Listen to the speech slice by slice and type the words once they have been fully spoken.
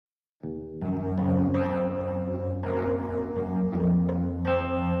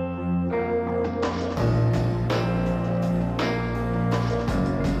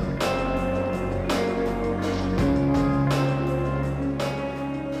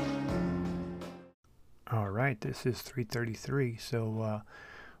All right, this is 333, so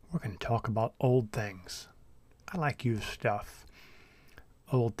we're going to talk about old things. I like used stuff,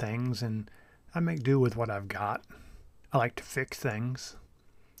 old things, and I make do with what I've got. I like to fix things.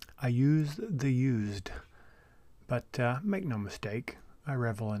 I use the used, but make no mistake, I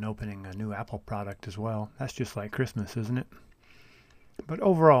revel in opening a new Apple product as well. That's just like Christmas, isn't it? But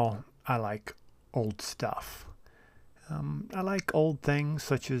overall, I like old stuff. I like old things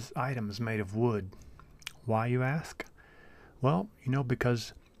such as items made of wood. Why, you ask? Well,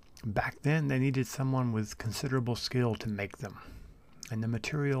 because back then they needed someone with considerable skill to make them. And the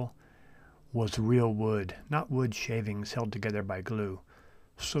material was real wood, not wood shavings held together by glue.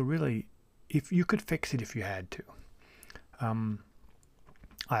 So really, if you could fix it if you had to. Um,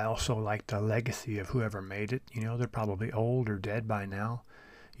 I also like the legacy of whoever made it. They're probably old or dead by now.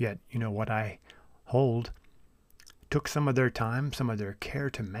 Yet, what I hold took some of their time, some of their care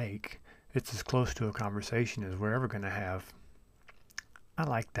to make. It's as close to a conversation as we're ever going to have. I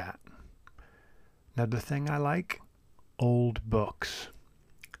like that. Another thing I like, old books.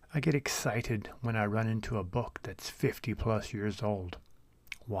 I get excited when I run into a book that's 50 plus years old.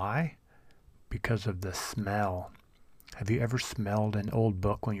 Why? Because of the smell. Have you ever smelled an old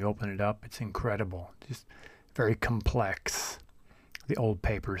book when you open it up? It's incredible. Just very complex. The old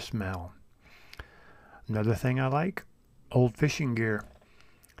paper smell. Another thing I like, old fishing gear.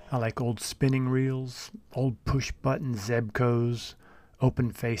 I like old spinning reels, old push button Zebcos, open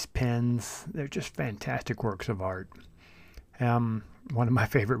face pens. They're just fantastic works of art. One of my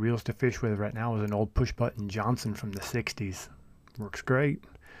favorite reels to fish with right now is an old push button Johnson from the 60s. Works great.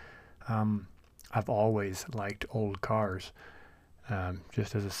 I've always liked old cars.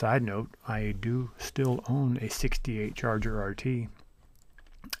 Just as a side note, I do still own a 68 Charger RT.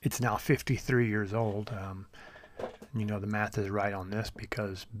 It's now 53 years old. The math is right on this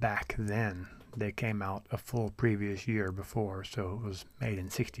because back then they came out a full previous year before, so it was made in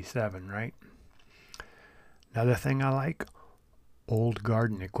 67, right? Another thing I like, old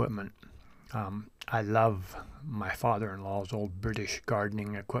garden equipment. I love my father-in-law's old British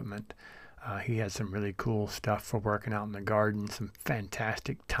gardening equipment. He has some really cool stuff for working out in the garden, some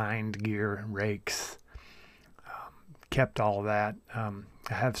fantastic tined gear, rakes. Kept all that.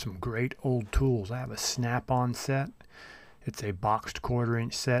 I have some great old tools. I have a Snap-on set. It's a boxed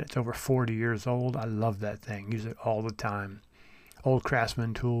 1/4-inch set. It's over 40 years old. I love that thing. Use it all the time. Old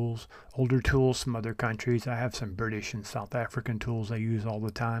Craftsman tools, older tools from other countries. I have some British and South African tools I use all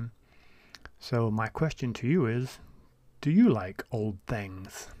the time. So my question to you is, do you like old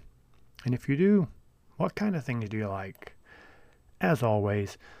things? And if you do, what kind of things do you like? As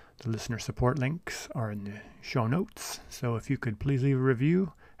always, the listener support links are in the show notes. So if you could please leave a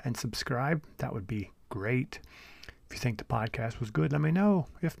review and subscribe, that would be great. If you think the podcast was good, let me know.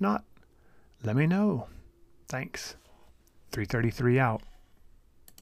 If not, let me know. Thanks. 333 out.